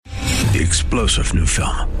The explosive new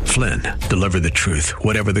film, Flynn, deliver the truth,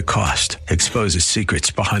 whatever the cost, exposes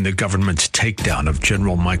secrets behind the government's takedown of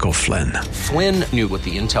General Michael Flynn. Flynn knew what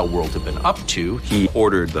the intel world had been up to. He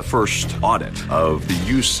ordered the first audit of the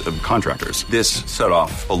use of contractors. This set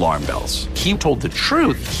off alarm bells. He told the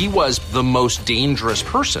truth. He was the most dangerous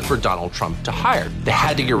person for Donald Trump to hire. They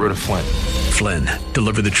had to get rid of Flynn. Flynn,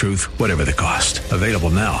 deliver the truth, whatever the cost. Available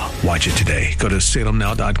now. Watch it today. Go to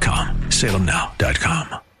salemnow.com.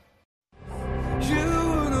 salemnow.com.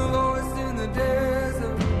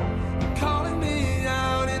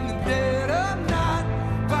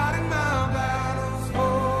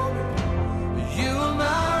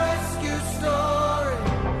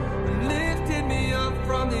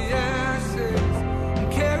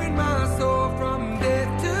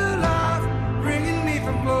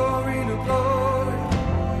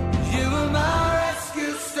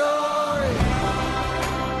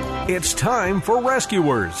 It's time for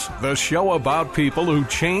Rescuers, the show about people who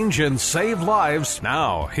change and save lives.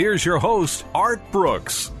 Now, here's your host, Art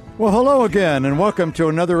Brooks. Well, hello again, and welcome to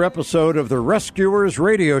another episode of the Rescuers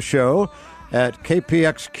radio show at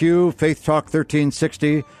KPXQ, Faith Talk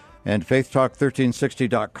 1360, and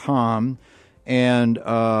faithtalk1360.com. And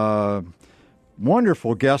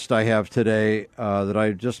wonderful guest I have today that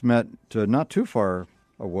I just met not too far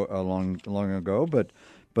long ago,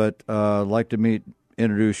 but like to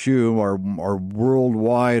introduce you, our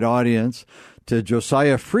worldwide audience, to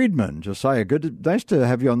Josiah Friedman. Josiah, nice to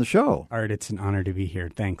have you on the show. Art, it's an honor to be here.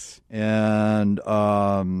 Thanks. And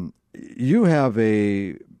you have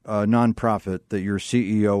a nonprofit that you're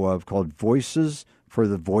CEO of called Voices for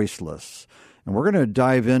the Voiceless. And we're going to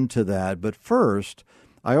dive into that. But first,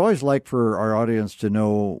 I always like for our audience to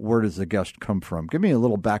know, where does the guest come from? Give me a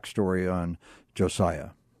little backstory on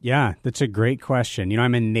Josiah. Yeah, that's a great question. You know,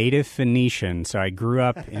 I'm a native Phoenician, so I grew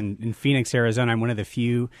up in Phoenix, Arizona. I'm one of the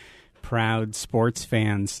few proud sports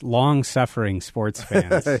fans, long-suffering sports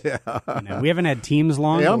fans. Yeah. You know, we haven't had teams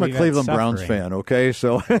long. Yeah, I'm a Cleveland Browns fan, okay?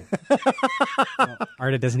 So, well,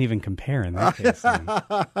 Art, it doesn't even compare in that case.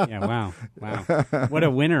 Yeah, wow. What a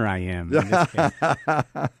winner I am in this case.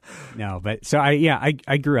 No, but so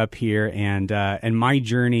I grew up here, and my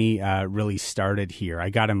journey really started here. I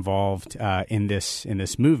got involved in this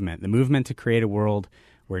movement, the movement to create a world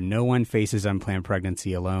where no one faces unplanned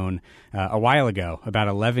pregnancy alone. A while ago, about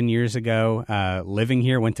 11 years ago, living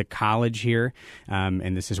here, went to college here,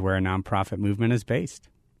 and this is where a nonprofit movement is based.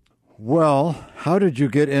 Well, how did you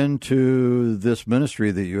get into this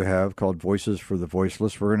ministry that you have called Voices for the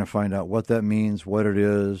Voiceless? We're going to find out what that means, what it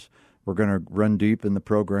is. We're going to run deep in the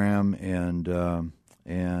program and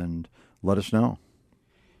let us know.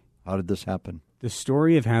 How did this happen? The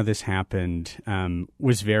story of how this happened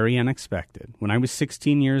was very unexpected. When I was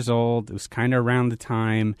 16 years old, it was kind of around the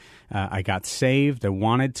time I got saved. I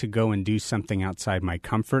wanted to go and do something outside my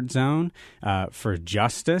comfort zone for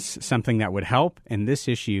justice, something that would help. And this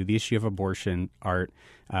issue, the issue of abortion, Art,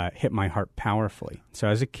 hit my heart powerfully. So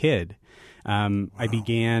as a kid, I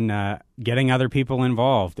began getting other people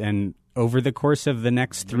involved. And over the course of the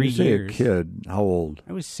next 3 years... When you say a kid, how old?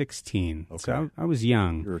 I was 16, okay. So I was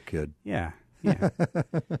young. You're a kid. Yeah.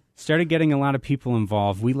 Started getting a lot of people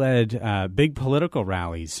involved. We led big political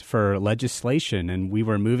rallies for legislation, and we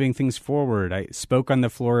were moving things forward. I spoke on the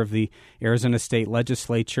floor of the Arizona State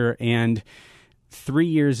Legislature, and 3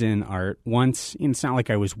 years in, Art, once, it's not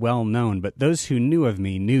like I was well known, but those who knew of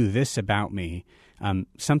me knew this about me.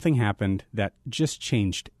 Something happened that just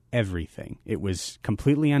changed everything. It was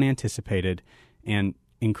completely unanticipated and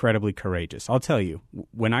incredibly courageous. I'll tell you,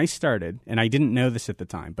 when I started, and I didn't know this at the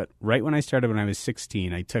time, but right when I started when I was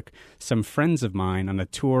 16, I took some friends of mine on a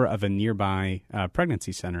tour of a nearby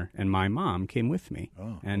pregnancy center, and my mom came with me.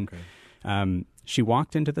 Oh, and okay. She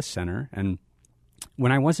walked into the center, and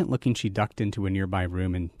when I wasn't looking, she ducked into a nearby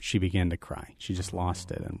room, and she began to cry. She just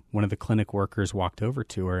lost it. And one of the clinic workers walked over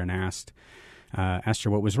to her and asked her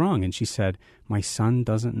what was wrong, and she said, "My son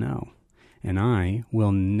doesn't know, and I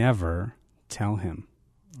will never tell him."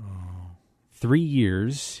 3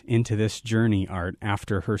 years into this journey, Art,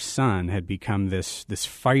 after her son had become this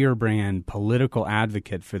firebrand political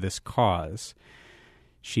advocate for this cause,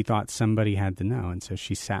 she thought somebody had to know. And so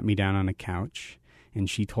she sat me down on a couch and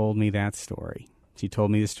she told me that story. She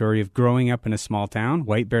told me the story of growing up in a small town,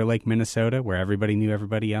 White Bear Lake, Minnesota, where everybody knew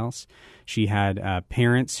everybody else. She had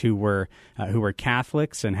parents who were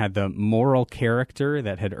Catholics and had the moral character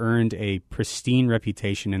that had earned a pristine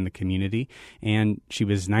reputation in the community. And she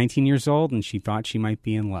was 19 years old, and she thought she might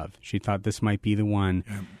be in love. She thought this might be the one.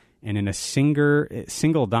 Yeah. And in a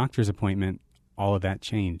single doctor's appointment, all of that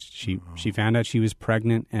changed. She found out she was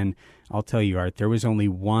pregnant, and I'll tell you, Art, there was only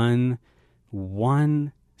one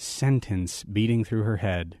sentence beating through her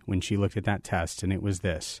head when she looked at that test, and it was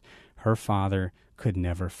this: her father could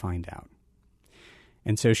never find out.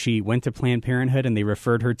 And so she went to Planned Parenthood, and they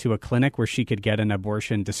referred her to a clinic where she could get an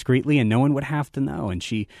abortion discreetly, and no one would have to know. And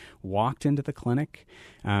she walked into the clinic,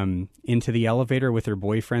 into the elevator with her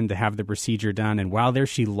boyfriend to have the procedure done. And while there,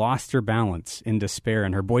 she lost her balance in despair.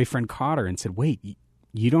 And her boyfriend caught her and said, "Wait,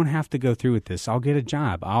 you don't have to go through with this. I'll get a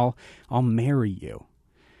job. I'll marry you."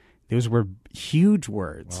 Those were huge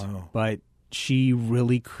words, but she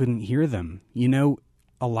really couldn't hear them. You know,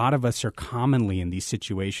 a lot of us are commonly in these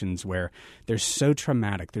situations where they're so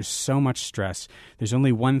traumatic, there's so much stress, there's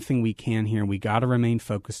only one thing we can hear, and we got to remain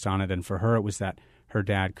focused on it. And for her, it was that her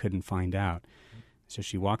dad couldn't find out. So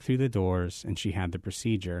she walked through the doors, and she had the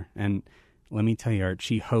procedure. And let me tell you, Art,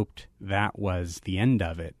 she hoped that was the end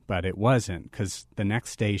of it, but it wasn't, because the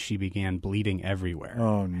next day she began bleeding everywhere,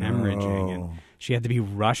 hemorrhaging, and she had to be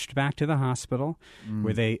rushed back to the hospital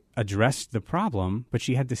where they addressed the problem, but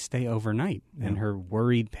she had to stay overnight. And her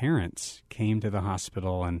worried parents came to the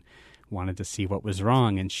hospital and wanted to see what was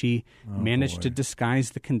wrong, and she managed to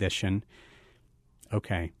disguise the condition.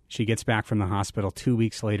 Okay, she gets back from the hospital 2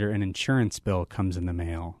 weeks later. An insurance bill comes in the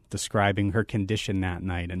mail describing her condition that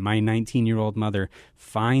night. And my 19-year-old mother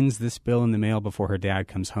finds this bill in the mail before her dad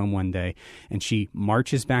comes home one day. And she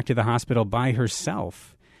marches back to the hospital by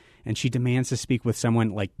herself. And she demands to speak with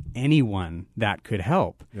someone, like anyone that could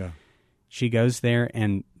help. Yeah. She goes there,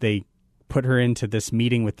 and they put her into this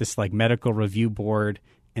meeting with this like medical review board,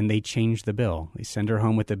 and they change the bill. They send her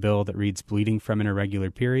home with a bill that reads bleeding from an irregular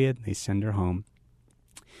period. They send her home.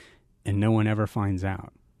 And no one ever finds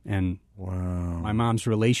out. And my mom's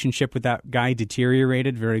relationship with that guy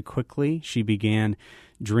deteriorated very quickly. She began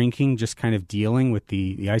drinking, just kind of dealing with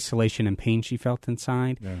the isolation and pain she felt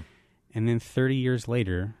inside. Yeah. And then 30 years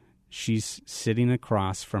later, she's sitting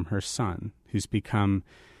across from her son, who's become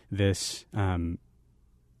this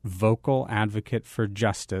vocal advocate for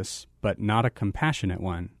justice, but not a compassionate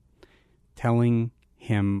one, telling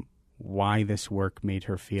him why this work made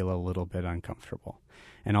her feel a little bit uncomfortable.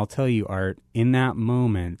 And I'll tell you, Art, in that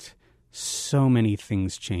moment, so many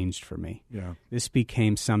things changed for me. Yeah. This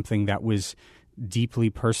became something that was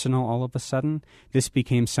deeply personal all of a sudden. This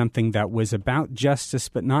became something that was about justice,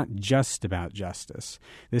 but not just about justice.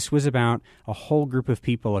 This was about a whole group of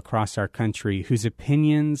people across our country whose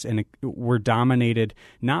opinions were dominated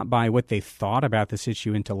not by what they thought about this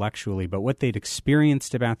issue intellectually, but what they'd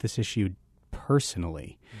experienced about this issue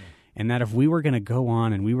personally. Yeah. And that if we were going to go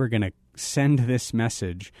on and we were going to send this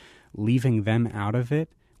message, leaving them out of it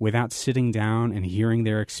without sitting down and hearing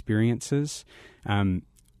their experiences,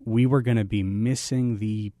 we were going to be missing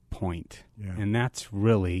the point. Yeah. And that's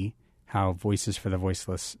really how Voices for the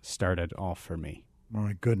Voiceless started all for me.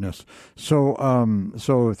 My goodness. So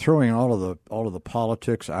so throwing all of the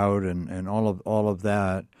politics out and all of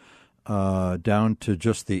that down to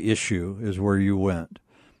just the issue is where you went.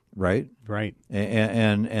 Right, right,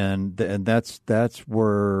 and that's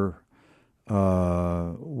where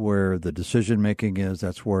the decision making is.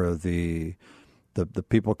 That's where the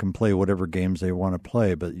people can play whatever games they want to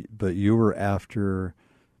play. But you were after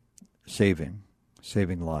saving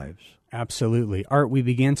lives. Absolutely. Art, we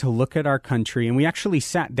began to look at our country, and we actually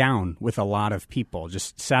sat down with a lot of people,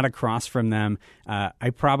 just sat across from them. I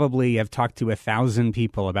probably have talked to 1,000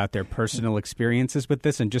 people about their personal experiences with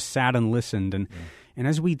this, and just sat and listened. And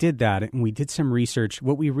as we did that, and we did some research,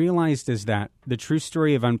 what we realized is that the true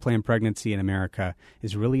story of unplanned pregnancy in America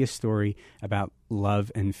is really a story about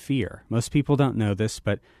love and fear. Most people don't know this,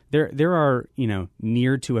 but there are,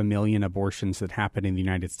 near to 1 million abortions that happen in the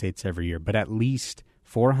United States every year, but at least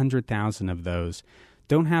 400,000 of those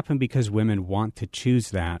don't happen because women want to choose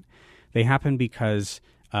that. They happen because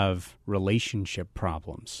of relationship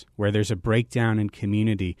problems, where there's a breakdown in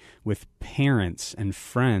community with parents and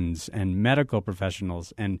friends and medical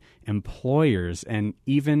professionals and employers and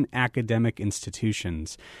even academic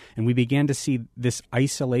institutions. And we began to see this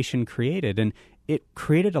isolation created, and it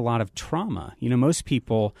created a lot of trauma. Most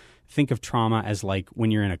people think of trauma as like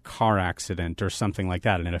when you're in a car accident or something like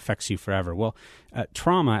that, and it affects you forever. Well,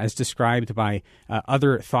 trauma, as described by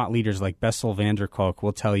other thought leaders like Bessel van der Kolk,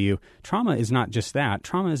 will tell you trauma is not just that.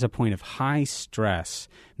 Trauma is a point of high stress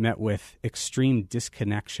met with extreme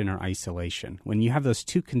disconnection or isolation. When you have those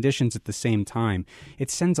two conditions at the same time, it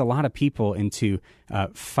sends a lot of people into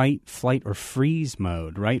fight, flight, or freeze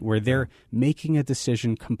mode, right, where they're making a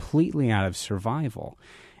decision completely out of survival.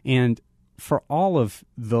 And for all of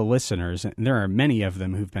the listeners, and there are many of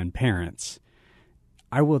them who've been parents,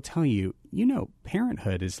 I will tell you,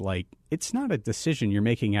 parenthood is like, it's not a decision you're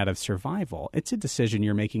making out of survival. It's a decision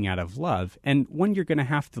you're making out of love, and one you're going to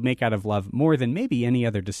have to make out of love more than maybe any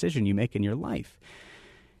other decision you make in your life.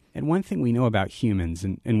 And one thing we know about humans,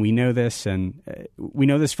 and we know this, and we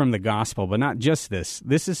know this from the gospel, but not just this.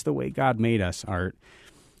 This is the way God made us, Art.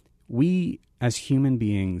 We, as human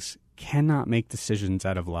beings, cannot make decisions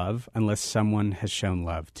out of love unless someone has shown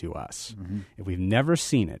love to us. Mm-hmm. If we've never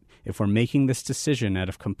seen it, if we're making this decision out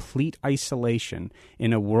of complete isolation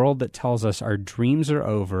in a world that tells us our dreams are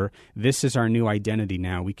over, this is our new identity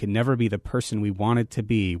now, we can never be the person we wanted to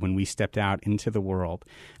be when we stepped out into the world.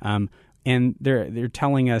 And they're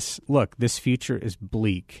telling us, look, this future is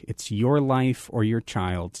bleak. It's your life or your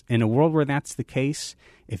child's. In a world where that's the case,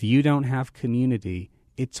 if you don't have community,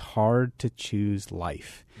 it's hard to choose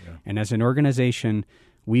life. Yeah. And as an organization,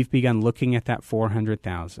 we've begun looking at that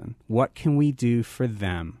 400,000. What can we do for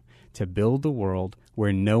them to build a world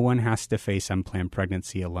where no one has to face unplanned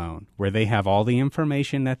pregnancy alone, where they have all the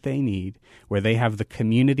information that they need, where they have the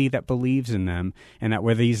community that believes in them, and that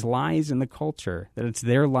where these lies in the culture, that it's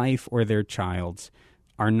their life or their child's,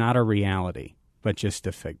 are not a reality, but just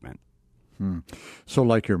a figment. So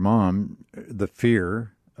like your mom, the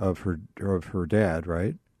fear of her dad,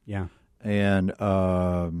 right? Yeah. And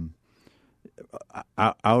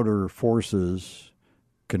outer forces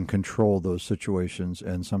can control those situations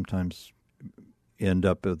and sometimes end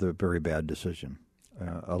up with a very bad decision,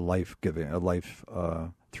 a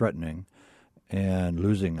life-threatening, and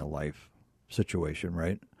losing a life situation,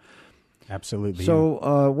 right? Absolutely.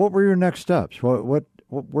 So, what were your next steps?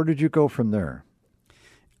 Where did you go from there?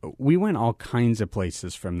 We went all kinds of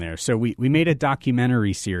places from there. So we made a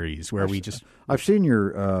documentary series where I've seen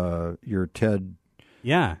your TED.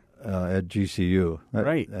 Yeah. At GCU.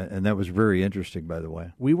 Right. And that was very interesting, by the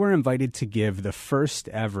way. We were invited to give the first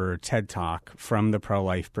ever TED Talk from the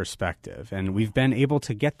pro-life perspective. And we've been able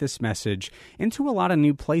to get this message into a lot of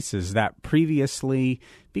new places that previously,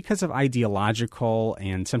 because of ideological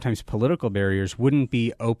and sometimes political barriers, wouldn't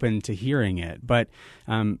be open to hearing it. But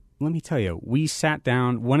let me tell you, we sat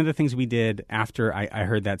down. One of the things we did after I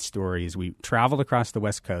heard that story is we traveled across the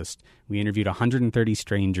West Coast. We interviewed 130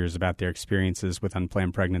 strangers about their experiences with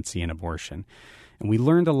unplanned pregnancy and abortion. And we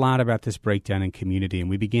learned a lot about this breakdown in community, and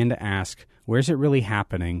we began to ask, where's it really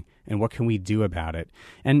happening, and what can we do about it?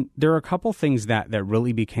 And there are a couple things that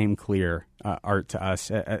really became clear, Art, to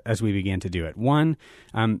us as we began to do it. One,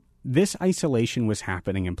 this isolation was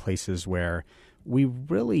happening in places where we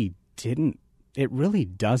really didn't. It really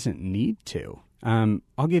doesn't need to.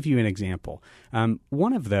 I'll give you an example.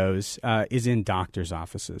 One of those is in doctors'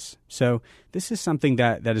 offices. So this is something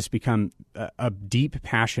that has become a deep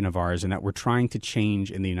passion of ours and that we're trying to change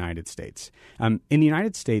in the United States. In the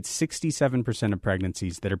United States, 67% of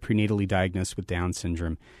pregnancies that are prenatally diagnosed with Down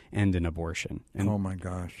syndrome end in abortion. And oh, my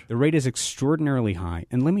gosh. The rate is extraordinarily high.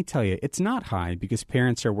 And let me tell you, it's not high because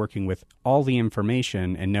parents are working with all the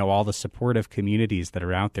information and know all the supportive communities that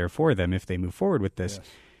are out there for them if they move forward with this.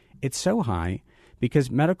 Yes. It's so high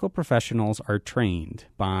because medical professionals are trained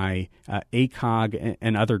by ACOG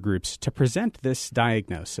and other groups to present this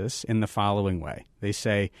diagnosis in the following way. They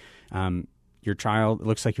say, it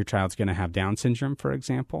looks like your child's going to have Down syndrome, for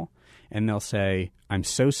example, and they'll say, I'm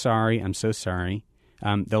so sorry.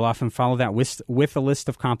 They'll often follow that with a list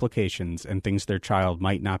of complications and things their child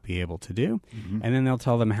might not be able to do. Mm-hmm. And then they'll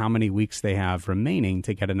tell them how many weeks they have remaining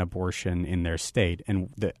to get an abortion in their state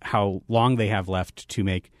and how long they have left to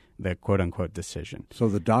make the quote-unquote decision. So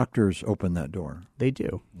the doctors open that door. They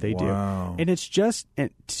do. They Wow. do. And it's just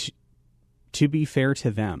to be fair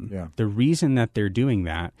to them. The reason that they're doing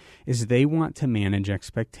that is they want to manage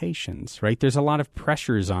expectations, right? There's a lot of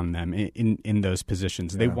pressures on them in those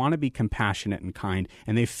positions. They want to be compassionate and kind,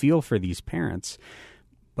 and they feel for these parents.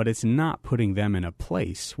 But it's not putting them in a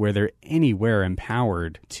place where they're anywhere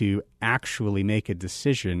empowered to actually make a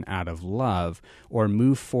decision out of love or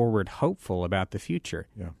move forward hopeful about the future.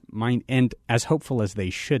 And as hopeful as they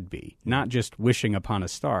should be, not just wishing upon a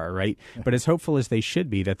star, right? But as hopeful as they should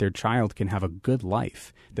be that their child can have a good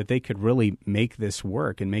life, that they could really make this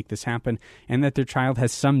work and make this happen, and that their child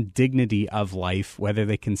has some dignity of life, whether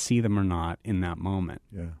they can see them or not in that moment.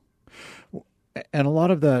 And a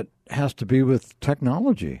lot of that has to be with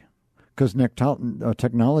technology, because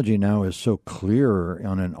technology now is so clear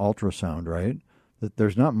on an ultrasound, right? That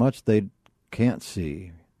there's not much they can't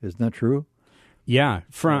see. Isn't that true? Yeah.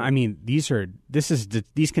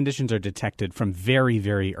 These conditions are detected from very,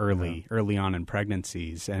 very early on in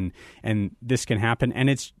pregnancies, and this can happen. And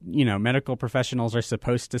it's, medical professionals are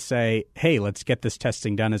supposed to say, hey, let's get this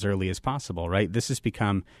testing done as early as possible, right? This has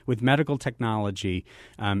become, with medical technology,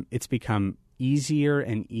 it's become easier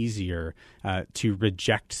and easier to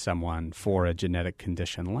reject someone for a genetic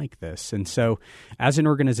condition like this. And so as an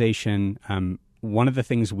organization, one of the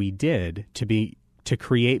things we did to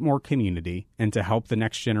create more community and to help the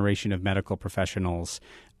next generation of medical professionals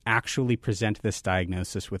actually present this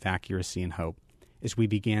diagnosis with accuracy and hope is we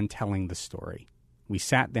began telling the story. We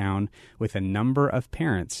sat down with a number of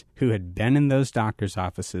parents who had been in those doctors'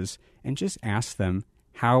 offices and just asked them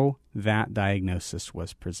how that diagnosis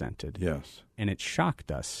was presented. Yes. And it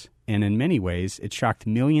shocked us. And in many ways, it shocked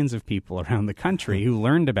millions of people around the country who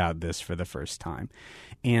learned about this for the first time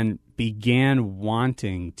and began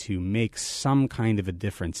wanting to make some kind of a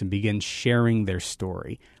difference and begin sharing their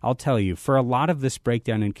story. I'll tell you, for a lot of this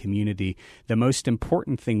breakdown in community, the most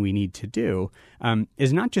important thing we need to do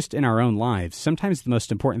is not just in our own lives. Sometimes the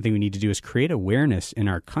most important thing we need to do is create awareness in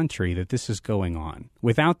our country that this is going on.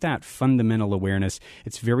 Without that fundamental awareness,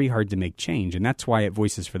 it's very hard to make change. And that's why at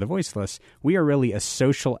Voices for the Voiceless, we are really a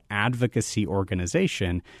social advocacy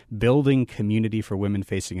organization building community for women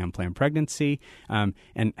facing unplanned pregnancy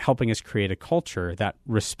and helping us create a culture that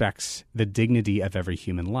respects the dignity of every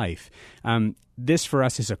human life. This for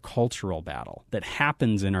us is a cultural battle that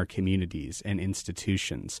happens in our communities and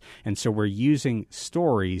institutions. And so we're using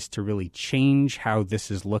stories to really change how this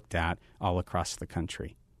is looked at all across the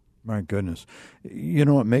country. My goodness. You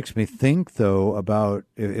know, it makes me think, though, about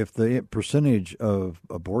if the percentage of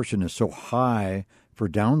abortion is so high for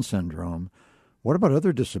Down syndrome, what about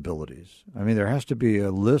other disabilities? I mean, there has to be a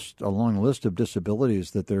long list of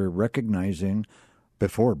disabilities that they're recognizing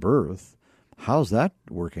before birth. How's that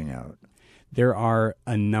working out? There are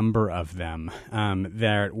a number of them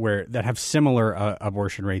that have similar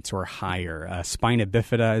abortion rates or higher. Spina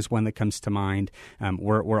bifida is one that comes to mind.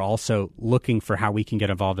 We're also looking for how we can get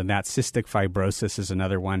involved in that. Cystic fibrosis is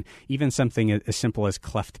another one. Even something as simple as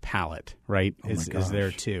cleft palate, right, is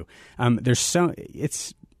there too.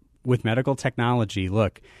 With medical technology,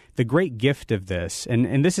 look, the great gift of this,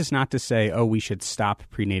 and this is not to say, we should stop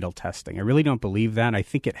prenatal testing. I really don't believe that. I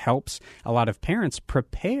think it helps a lot of parents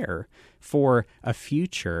prepare for a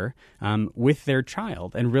future with their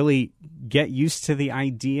child and really get used to the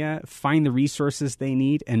idea, find the resources they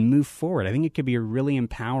need, and move forward. I think it could be a really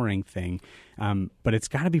empowering thing, but it's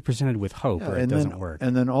got to be presented with hope or it doesn't work.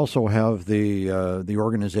 And then also have the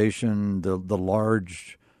organization, the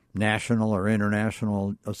large national or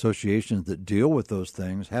international associations that deal with those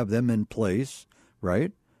things, have them in place,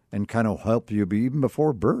 right? And kind of help you even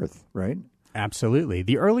before birth, right? Absolutely.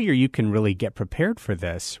 The earlier you can really get prepared for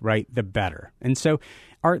this, right, the better. And so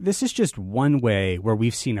this is just one way where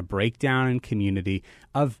we've seen a breakdown in community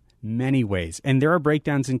of many ways. And there are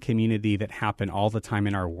breakdowns in community that happen all the time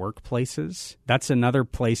in our workplaces. That's another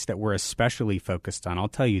place that we're especially focused on. I'll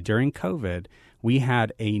tell you, during COVID, we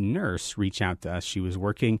had a nurse reach out to us. She was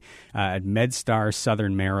working at MedStar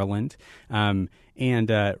Southern Maryland, and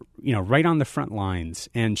right on the front lines.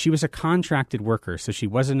 And she was a contracted worker, so she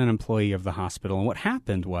wasn't an employee of the hospital. And what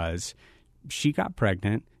happened was she got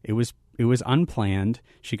pregnant. It was unplanned.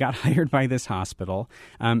 She got hired by this hospital,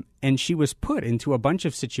 and she was put into a bunch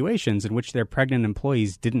of situations in which their pregnant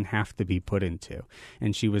employees didn't have to be put into.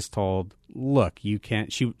 And she was told, look, you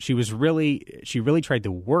can't. She really tried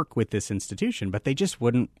to work with this institution, but they just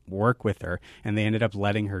wouldn't work with her, and they ended up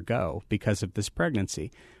letting her go because of this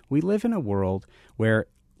pregnancy. We live in a world where,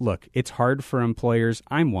 look, it's hard for employers.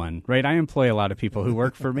 I'm one, right? I employ a lot of people who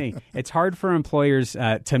work for me. It's hard for employers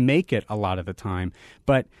to make it a lot of the time.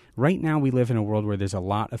 But right now we live in a world where there's a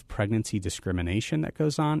lot of pregnancy discrimination that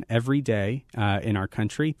goes on every day in our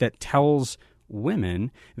country that tells women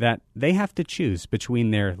that they have to choose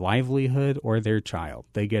between their livelihood or their child.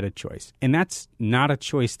 They get a choice. And that's not a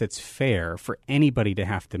choice that's fair for anybody to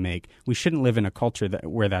have to make. We shouldn't live in a culture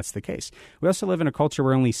where that's the case. We also live in a culture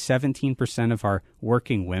where only 17% of our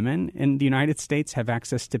working women in the United States have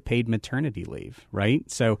access to paid maternity leave, right?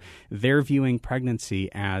 So they're viewing pregnancy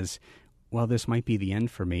as, well, this might be the end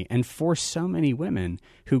for me. And for so many women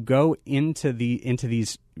who go into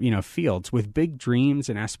these fields with big dreams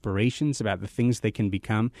and aspirations about the things they can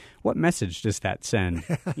become, what message does that send?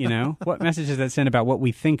 What message does that send about what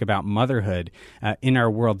we think about motherhood in our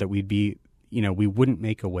world that we wouldn't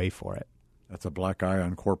make a way for it? That's a black eye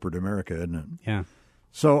on corporate America, isn't it? Yeah.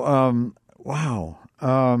 So, wow.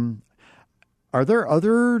 Are there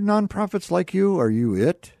other nonprofits like you? Are you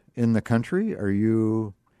it in the country?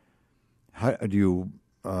 How do you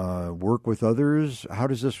work with others? How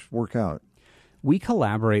does this work out? we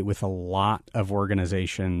collaborate with a lot of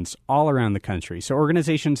organizations all around the country. So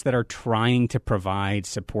organizations that are trying to provide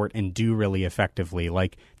support and do really effectively.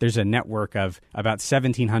 Like there's a network of about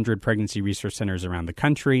 1,700 pregnancy resource centers around the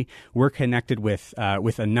country. We're connected with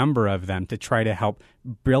a number of them to try to help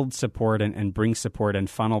build support and bring support and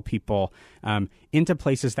funnel people into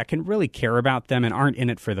places that can really care about them and aren't in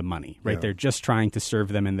it for the money, right? Yeah. They're just trying to serve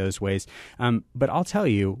them in those ways. But I'll tell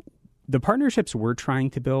you, the partnerships we're trying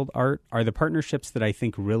to build, Art, are the partnerships that I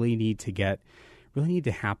think really need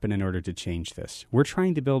to happen in order to change this. We're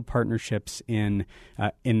trying to build partnerships in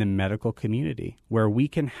the medical community where we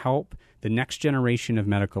can help the next generation of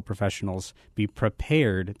medical professionals be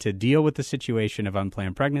prepared to deal with the situation of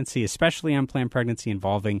unplanned pregnancy, especially unplanned pregnancy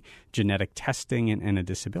involving genetic testing and a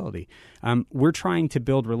disability. We're trying to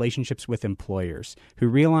build relationships with employers who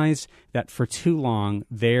realize that for too long,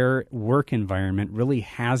 their work environment really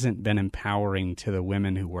hasn't been empowering to the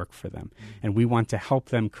women who work for them. And we want to help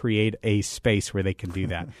them create a space where they can do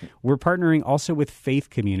that. We're partnering also with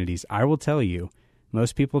faith communities. I will tell you,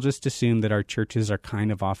 most people just assume that our churches are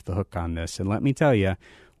kind of off the hook on this. And let me tell you,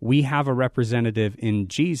 we have a representative in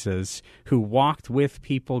Jesus who walked with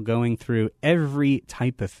people going through every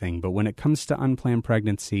type of thing. But when it comes to unplanned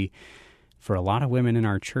pregnancy, for a lot of women in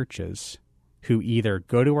our churches who either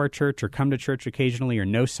go to our church or come to church occasionally or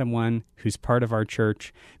know someone who's part of our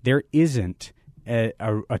church, there isn't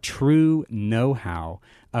a true know-how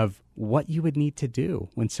of what you would need to do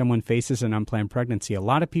when someone faces an unplanned pregnancy. A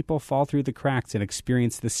lot of people fall through the cracks and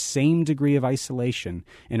experience the same degree of isolation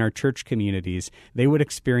in our church communities they would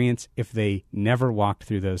experience if they never walked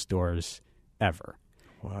through those doors ever.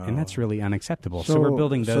 Wow. And that's really unacceptable. So we're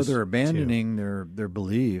building those. So they're abandoning their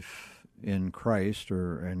belief in Christ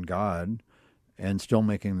or in God and still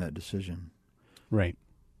making that decision. Right.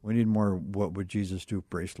 We need more "what would Jesus do"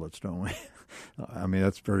 bracelets, don't we? I mean,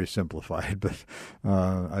 that's very simplified, but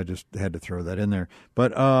I just had to throw that in there.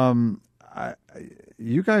 But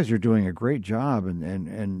you guys are doing a great job, and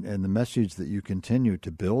the message that you continue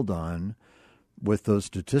to build on with those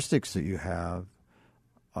statistics that you have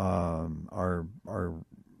are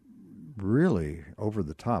really over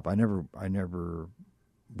the top. I never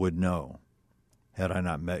would know had I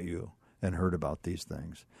not met you and heard about these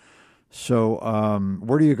things. So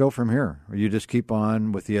where do you go from here? You just keep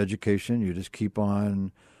on with the education? You just keep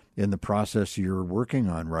on in the process you're working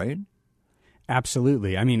on, right?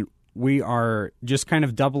 Absolutely. I mean, we are just kind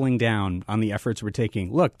of doubling down on the efforts we're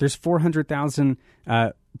taking. Look, there's 400,000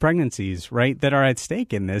 pregnancies, right, that are at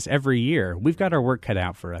stake in this every year. We've got our work cut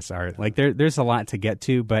out for us, Art. Like there's a lot to get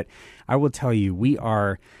to, but I will tell you, we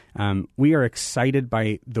are excited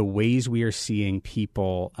by the ways we are seeing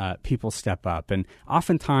people step up. And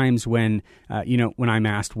oftentimes when I'm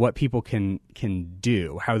asked what people can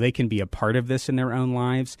do, how they can be a part of this in their own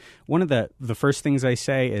lives, one of the first things I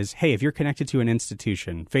say is, hey, if you're connected to an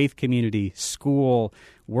institution, faith community, school,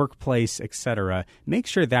 workplace, etc., make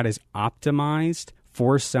sure that is optimized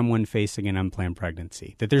for someone facing an unplanned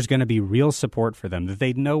pregnancy, that there's going to be real support for them, that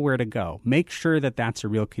they know where to go. Make sure that that's a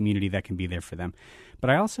real community that can be there for them. But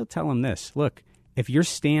I also tell them this, look, if you're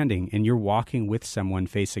standing and you're walking with someone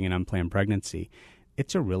facing an unplanned pregnancy,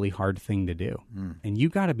 it's a really hard thing to do. And you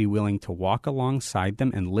got to be willing to walk alongside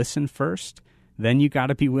them and listen first. Then you got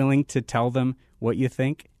to be willing to tell them what you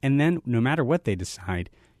think. And then no matter what they decide,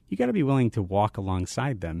 you got to be willing to walk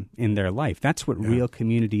alongside them in their life. That's what real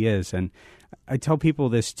community is. And I tell people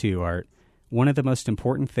this too, Art. One of the most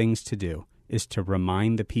important things to do is to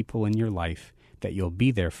remind the people in your life that you'll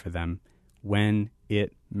be there for them when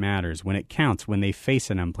it matters, when it counts, when they face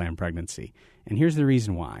an unplanned pregnancy. And here's the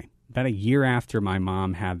reason why. About a year after my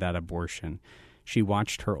mom had that abortion, she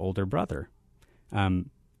watched her older brother,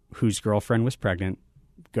 whose girlfriend was pregnant,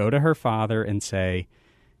 go to her father and say,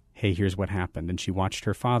 hey, here's what happened. And she watched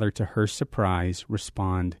her father, to her surprise,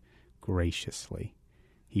 respond graciously.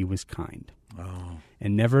 He was kind. Oh.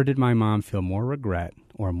 And never did my mom feel more regret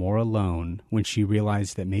or more alone when she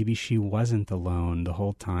realized that maybe she wasn't alone the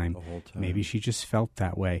whole time. Maybe she just felt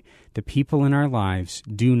that way. The people in our lives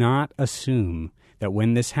do not assume that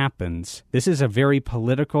when this happens, this is a very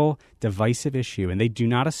political, divisive issue, and they do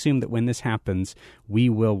not assume that when this happens, we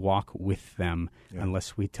will walk with them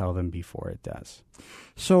unless we tell them before it does.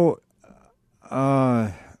 So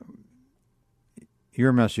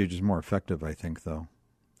your message is more effective, I think, though,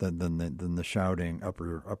 than the shouting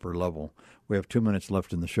upper level. We have 2 minutes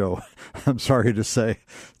left in the show. I'm sorry to say.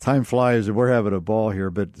 Time flies, and we're having a ball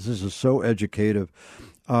here, but this is so educative.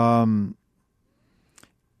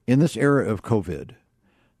 In this era of COVID,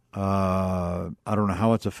 I don't know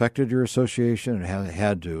how it's affected your association. It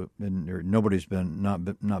had to, and nobody's not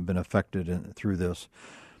been affected through this.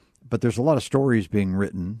 but there's a lot of stories being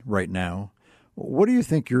written right now. What do you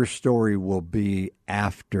think your story will be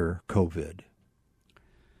after COVID?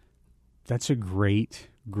 That's a great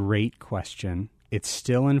question. It's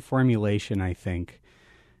still in formulation, I think.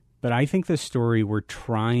 But I think the story we're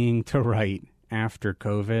trying to write after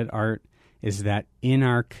COVID, Art, is that in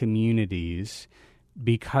our communities,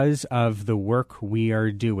 because of the work we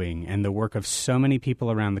are doing and the work of so many people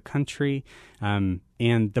around the country and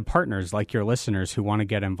the partners like your listeners who want to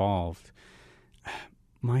get involved,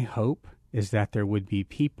 my hope is that there would be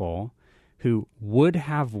people who would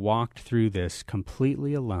have walked through this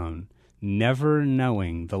completely alone, never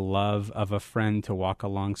knowing the love of a friend to walk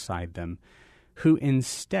alongside them, who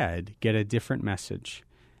instead get a different message.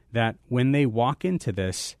 That when they walk into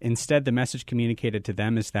this, instead the message communicated to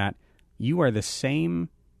them is that you are the same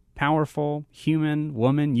powerful human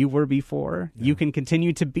woman you were before. Yeah. You can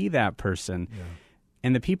continue to be that person. Yeah.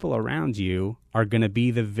 And the people around you are going to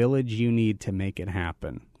be the village you need to make it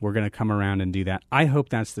happen. We're going to come around and do that. I hope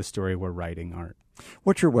that's the story we're writing, Art.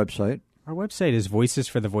 What's your website? Our website is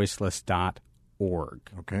voicesforthevoiceless.org.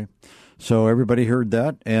 Okay. So everybody heard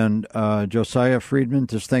that. And Josiah Friedman,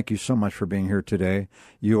 just thank you so much for being here today.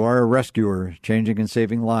 You are a rescuer, changing and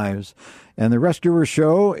saving lives. And the Rescuer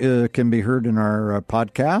Show can be heard in our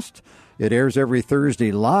podcast. It airs every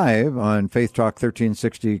Thursday live on Faith Talk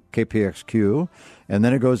 1360 KPXQ. And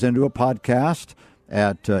then it goes into a podcast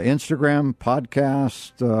at Instagram,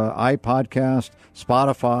 podcast, iPodcast,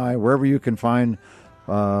 Spotify, wherever you can find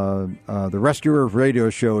the Rescuer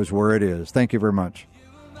Radio Show is where it is. Thank you very much.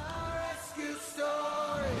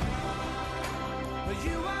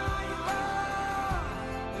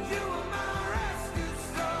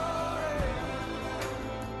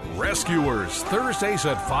 Rescuers, Thursdays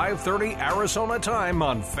at 5:30 Arizona time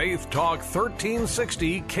on Faith Talk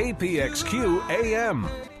 1360 KPXQ AM.